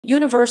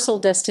Universal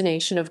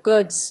destination of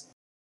goods.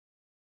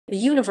 The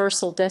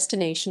universal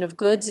destination of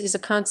goods is a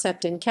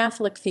concept in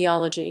Catholic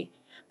theology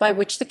by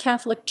which the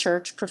Catholic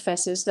Church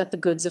professes that the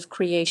goods of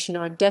creation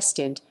are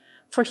destined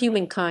for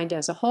humankind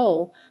as a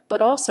whole,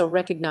 but also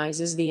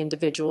recognizes the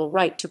individual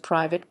right to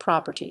private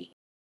property.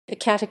 The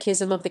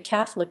Catechism of the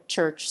Catholic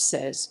Church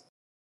says,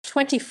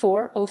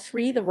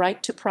 2403 The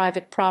right to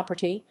private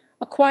property,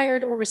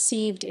 acquired or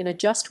received in a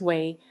just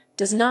way,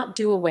 does not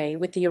do away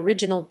with the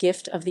original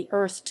gift of the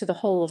earth to the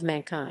whole of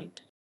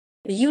mankind.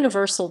 The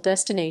universal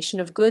destination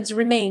of goods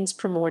remains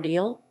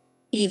primordial,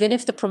 even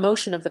if the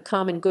promotion of the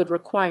common good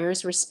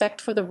requires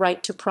respect for the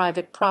right to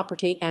private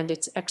property and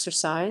its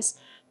exercise,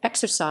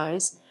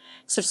 exercise,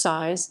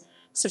 exercise,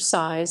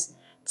 exercise,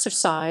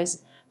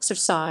 exercise,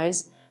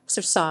 exercise,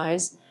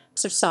 exercise,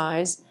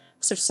 exercise,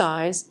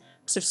 exercise,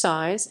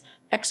 exercise,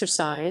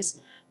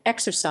 exercise,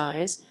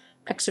 exercise,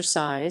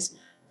 exercise.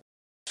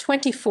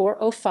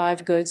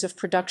 2405 Goods of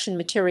production,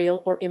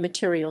 material or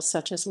immaterial,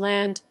 such as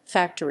land,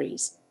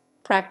 factories,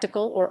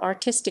 practical or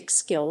artistic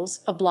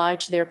skills,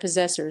 oblige their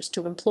possessors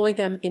to employ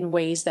them in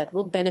ways that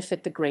will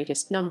benefit the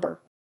greatest number.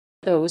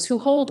 Those who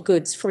hold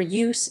goods for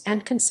use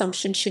and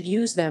consumption should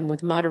use them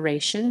with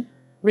moderation,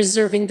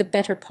 reserving the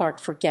better part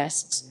for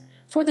guests,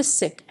 for the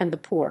sick and the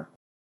poor.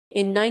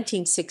 In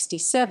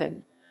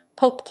 1967,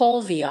 Pope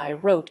Paul VI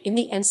wrote in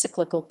the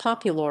encyclical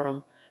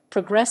Popularum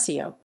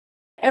Progressio,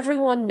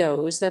 "Everyone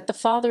knows that the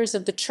fathers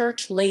of the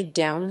Church laid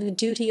down the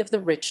duty of the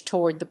rich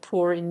toward the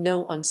poor in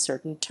no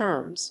uncertain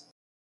terms.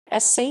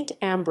 As St.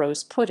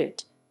 Ambrose put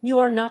it, you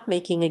are not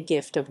making a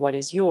gift of what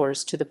is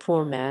yours to the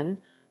poor man,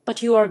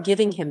 but you are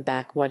giving him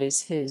back what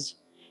is his.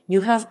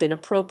 You have been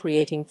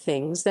appropriating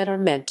things that are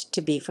meant to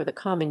be for the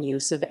common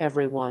use of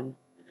everyone.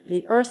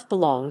 The earth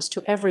belongs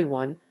to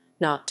everyone,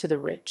 not to the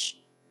rich."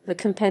 The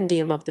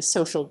Compendium of the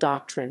Social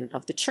Doctrine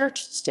of the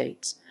Church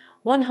states,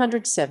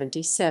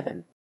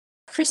 177.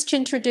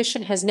 Christian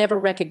tradition has never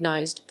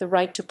recognized the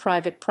right to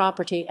private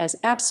property as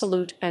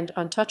absolute and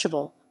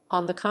untouchable.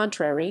 On the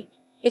contrary,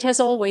 it has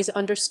always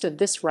understood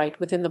this right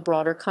within the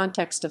broader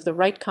context of the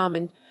right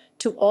common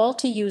to all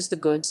to use the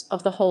goods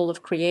of the whole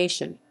of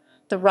creation.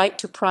 The right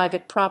to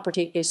private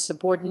property is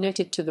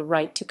subordinated to the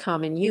right to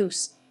common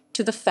use,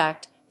 to the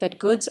fact that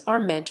goods are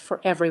meant for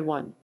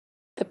everyone.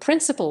 The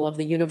principle of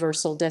the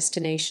universal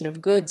destination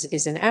of goods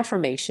is an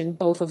affirmation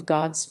both of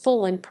God's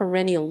full and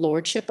perennial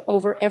lordship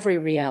over every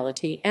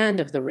reality and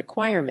of the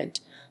requirement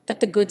that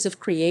the goods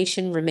of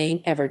creation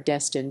remain ever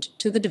destined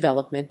to the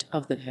development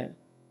of the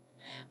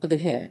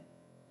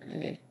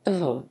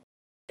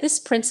This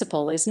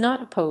principle is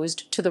not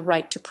opposed to the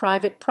right to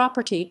private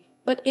property,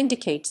 but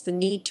indicates the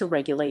need to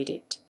regulate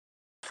it.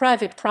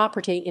 Private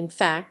property, in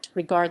fact,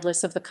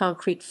 regardless of the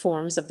concrete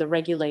forms of the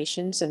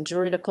regulations and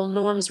juridical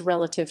norms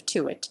relative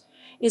to it,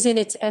 is in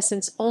its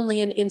essence only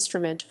an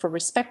instrument for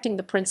respecting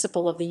the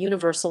principle of the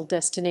universal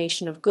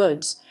destination of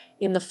goods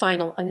in the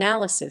final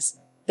analysis.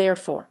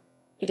 Therefore,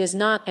 it is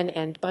not an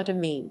end but a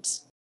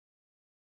means.